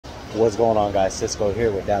What's going on, guys? Cisco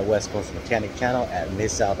here with that West Coast Mechanic channel at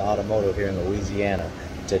Mid-South Automotive here in Louisiana.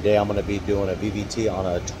 Today I'm going to be doing a VVT on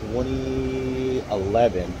a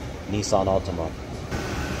 2011 Nissan Altima.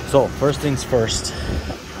 So first things first,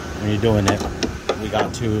 when you're doing it, we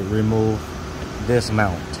got to remove this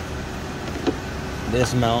mount.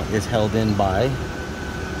 This mount is held in by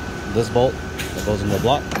this bolt that goes in the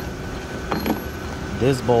block,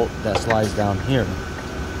 this bolt that slides down here.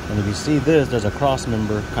 And if you see this, there's a cross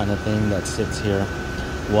member kind of thing that sits here.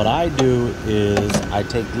 What I do is I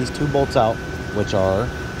take these two bolts out, which are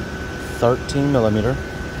 13 millimeter.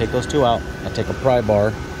 Take those two out. I take a pry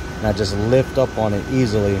bar and I just lift up on it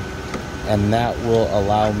easily, and that will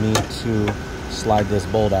allow me to slide this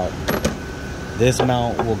bolt out. This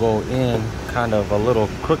mount will go in kind of a little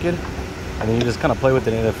crooked, and then you just kind of play with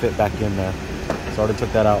it and it'll fit back in there. So I already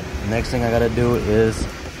took that out. Next thing I gotta do is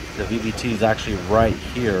the VVT is actually right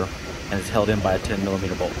here and it's held in by a 10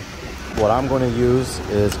 millimeter bolt. What I'm going to use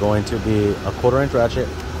is going to be a 1/4 inch ratchet,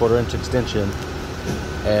 1/4 inch extension,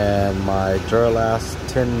 and my Duralast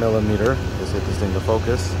 10 millimeter. Let's get this thing to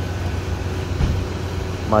focus.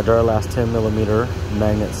 My Duralast 10 millimeter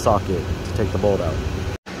magnet socket to take the bolt out.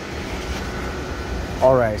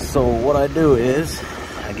 Alright, so what I do is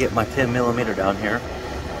I get my 10 millimeter down here.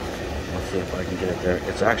 Let's see if I can get it there.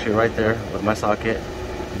 It's actually right there with my socket.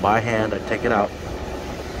 By hand, I take it out,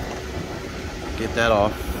 get that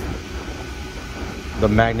off. The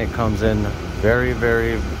magnet comes in very,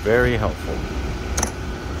 very, very helpful.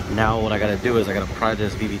 Now what I gotta do is I gotta pry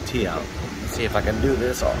this VVT out. Let's see if I can do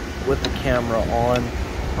this with the camera on.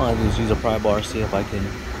 I'll just use a pry bar, see if I can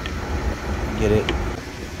get it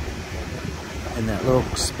in that little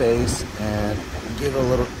space and give it a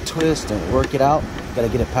little twist and work it out. Gotta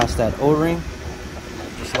get it past that O-ring,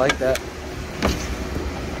 just like that.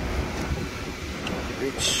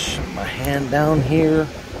 Reach my hand down here,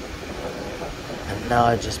 and now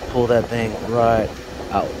I just pull that thing right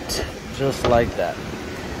out, just like that.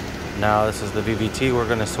 Now this is the VVT we're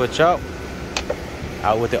gonna switch out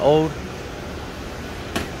with the old,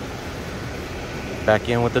 back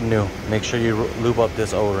in with the new. Make sure you lube up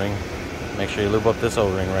this O-ring. Make sure you lube up this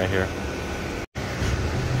O-ring right here.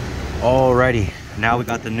 Alrighty, now we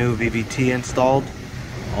got the new VVT installed.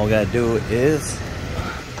 All we gotta do is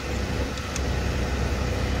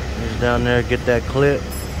down there, get that clip,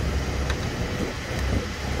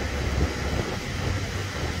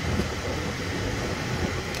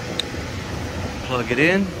 plug it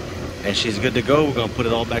in, and she's good to go. We're gonna put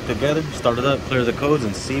it all back together, start it up, clear the codes,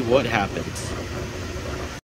 and see what happens.